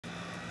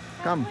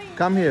Come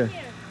here.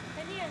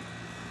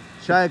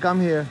 Shaya, come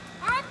here.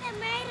 And the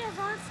tomatoes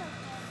also.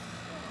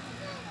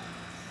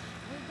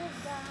 We just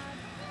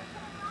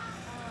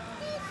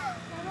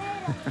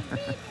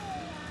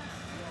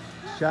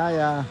got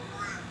Shaya.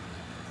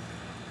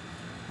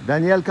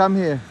 Daniel, come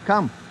here.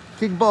 Come.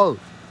 Kick ball.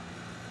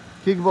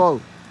 Kick ball.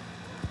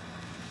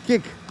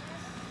 Kick.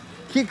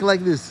 Kick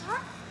like this.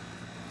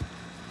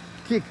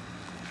 Kick.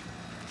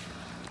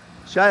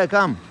 Shaya,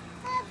 come.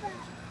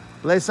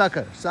 Play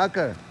soccer.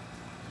 Soccer.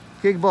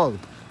 Kick ball.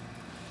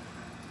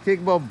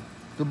 Kick ball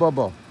to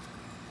Bobo.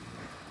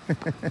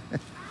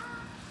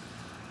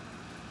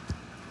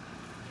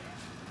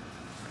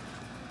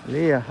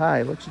 Leah,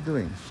 hi. What you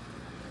doing?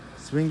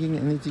 Swinging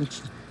and eating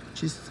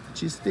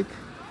cheese stick?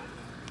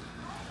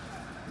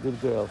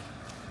 Good girl.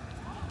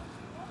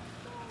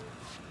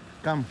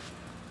 Come.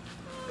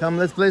 Come,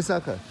 let's play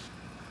soccer.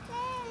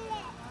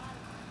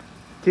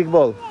 Kick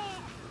ball.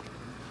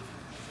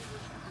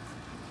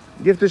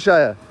 Give to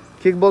Shaya.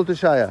 Kick ball to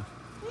Shaya.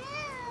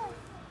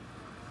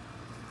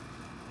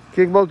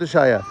 Kick ball to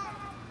Shaya.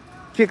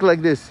 Kick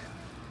like this.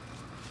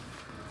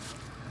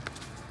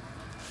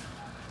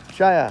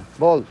 Shaya,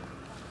 ball.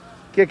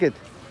 Kick it.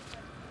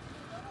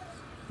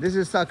 This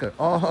is soccer.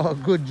 Oh,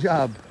 good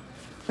job.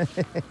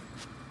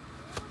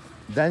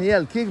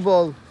 Danielle, kick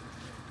ball.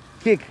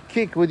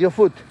 Kick with your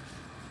foot.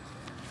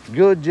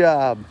 Good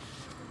job.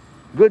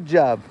 Good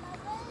job.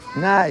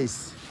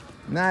 Nice.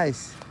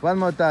 Nice. One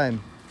more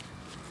time.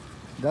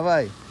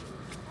 Давай.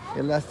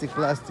 Elastic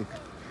plastic.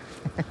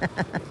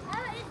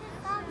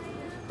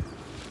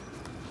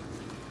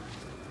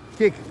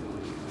 Kick.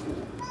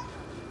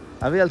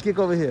 Aviel, kick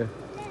over here.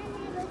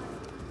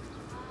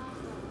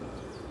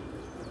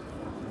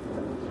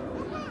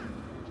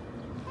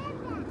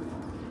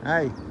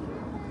 Hi.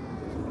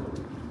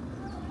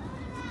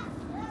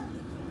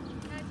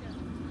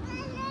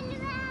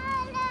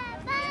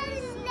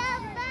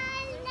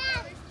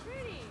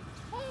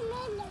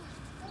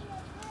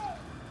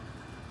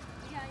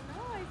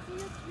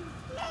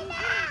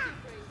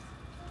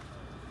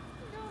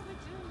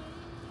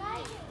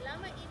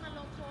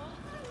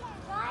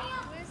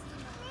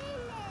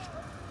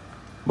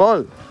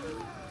 Ball.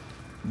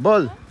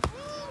 Ball.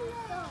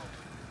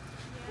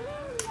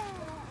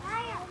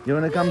 You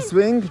wanna come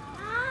swing?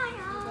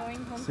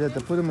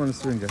 Sveta, put him on the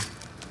swinger.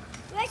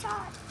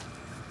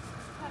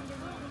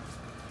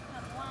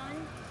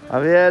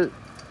 Aviel.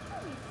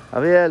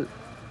 Aviel.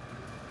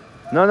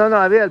 No,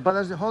 Aviel,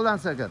 подожди, hold on a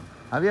second.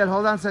 Aviel,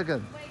 hold on a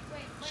second.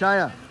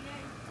 Shaya.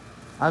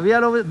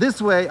 Aviel, over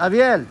this way.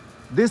 Aviel,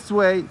 this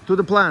way to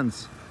the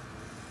plants.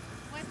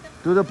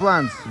 To the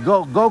plants.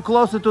 Go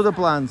closer to the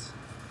plants.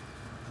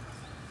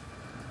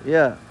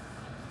 Yeah.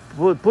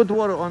 Put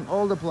water on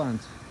all the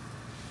plants.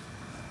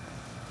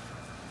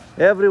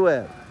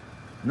 Everywhere.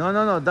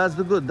 No. That's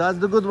the good. That's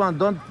the good one.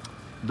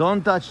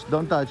 Don't touch.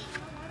 Don't touch.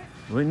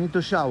 We need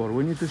to shower.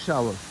 We need to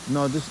shower.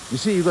 No, this. You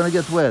see, you're gonna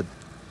get wet.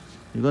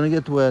 You're gonna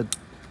get wet.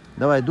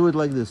 Давай, do it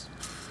like this.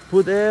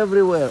 Put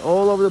everywhere,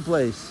 all over the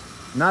place.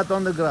 Not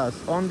on the grass.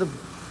 On the.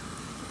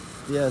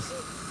 Yes.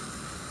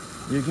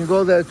 You can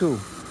go there too.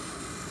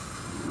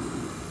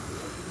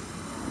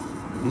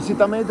 You see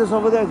tomatoes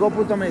over there? Go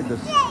put tomatoes.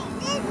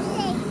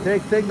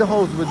 Take the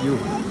hose with you.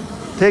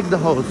 Take the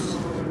hose.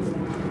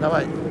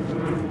 Давай.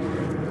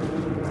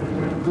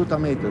 Do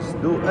tomatoes.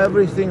 Do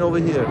everything over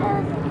here.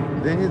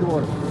 They need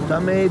water.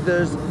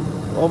 Tomatoes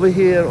over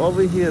here,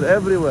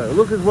 everywhere.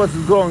 Look at what's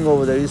growing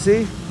over there. You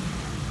see?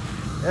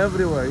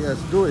 Everywhere. Yes,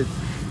 do it.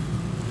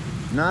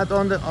 Not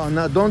on the. Oh,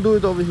 no, don't do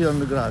it over here on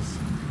the grass.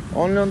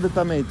 Only on the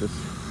tomatoes.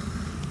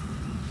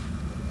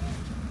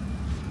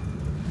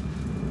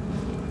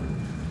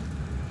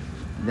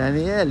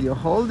 Danielle, you're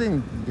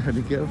holding. You gotta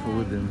be careful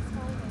with him.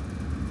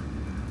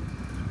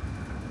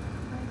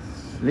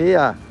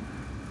 Leah,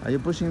 are you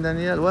pushing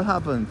Danielle? What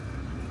happened?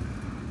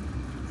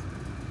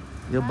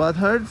 Your butt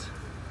hurts?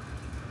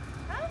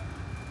 Huh?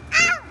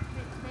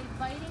 They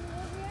biting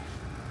over here?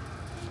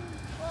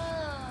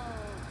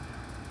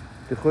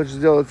 Whoa. Ты хочешь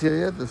сделать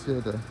ей это,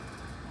 Света?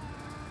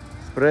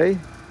 Спрей?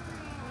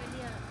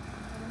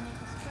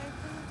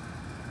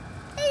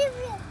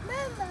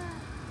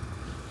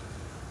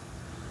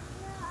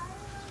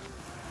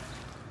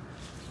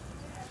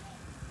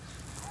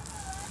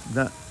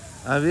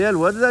 Aviel,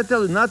 what did I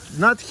tell you?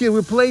 Not here.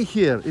 We play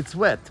here. It's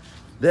wet.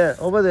 There,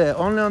 over there.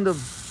 Only on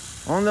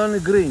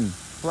the green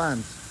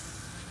plants.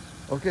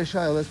 Okay,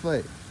 Shia, let's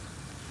play.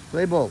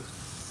 Play ball.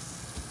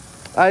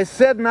 I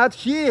said not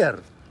here.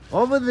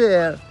 Over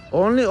there.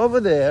 Only over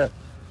there.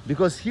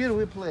 Because here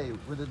we play.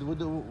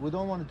 We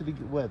don't want it to be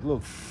wet.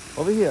 Look,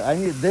 over here.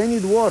 They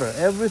need water.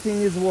 Everything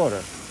needs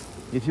water.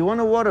 If you want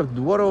to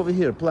water over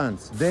here.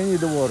 Plants. They need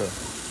the water.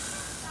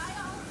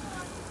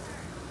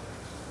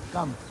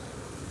 Come.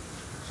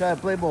 Shia,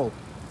 play ball.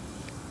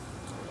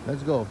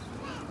 Let's go.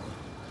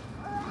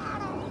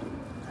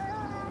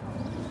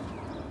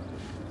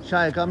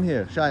 Shia, come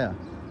here. Shia.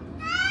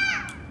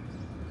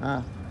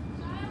 Ah.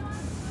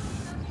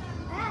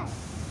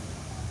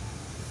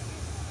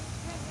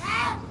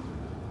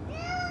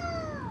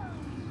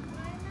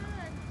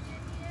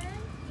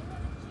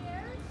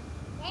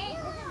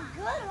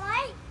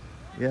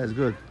 Yes,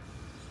 good.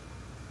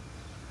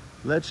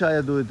 Let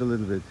Shaya do it a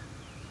little bit.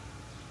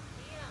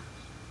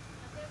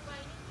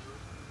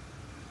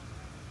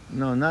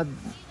 No, not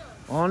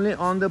only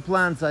on the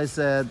plants, I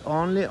said.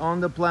 Only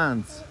on the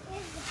plants.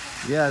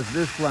 Yes,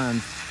 this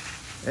plants.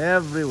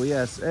 Everywhere,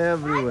 yes,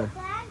 everywhere.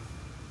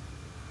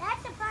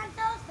 That's a plant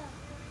also.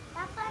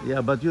 That plant.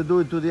 Yeah, but you do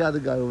it to the other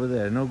guy over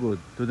there. No good.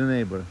 To the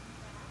neighbor.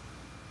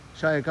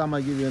 Shaya, come,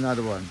 I give you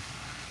another one.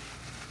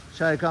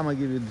 Shaya, come, I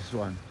give you this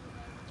one.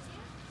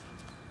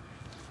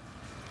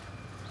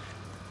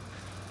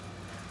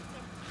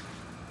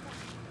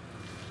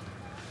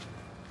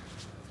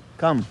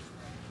 Come.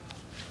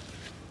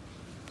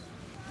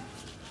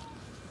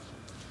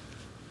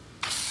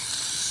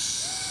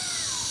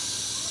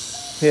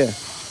 Here.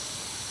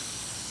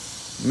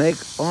 Make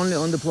only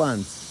on the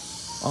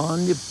plants.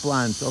 Only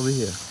plants over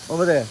here.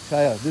 Over there.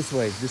 Shaya, this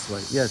way, this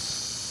way.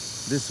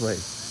 Yes. This way.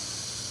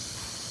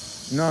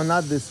 No,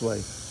 not this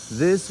way.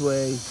 This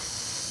way.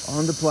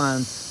 On the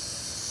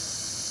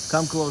plants.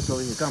 Come close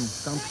over here. Come,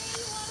 come.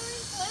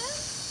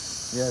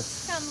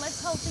 Yes. Come,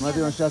 let's hold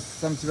Смотри, он сейчас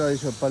сам себя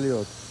еще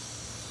польет.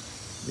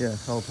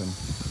 Yes, help him.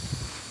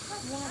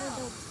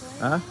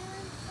 Huh?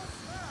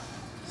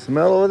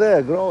 Smell over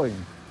there, growing.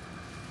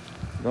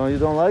 No, you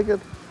don't like it?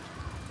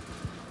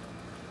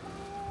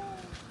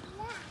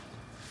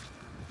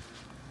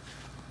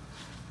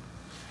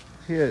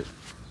 Here.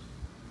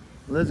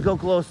 Let's go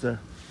closer.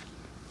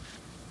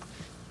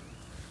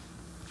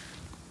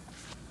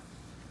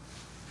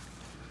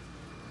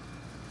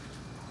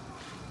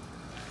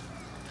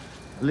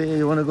 Leah,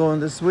 you want to go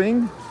on the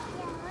swing?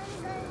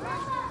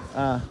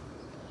 Ah.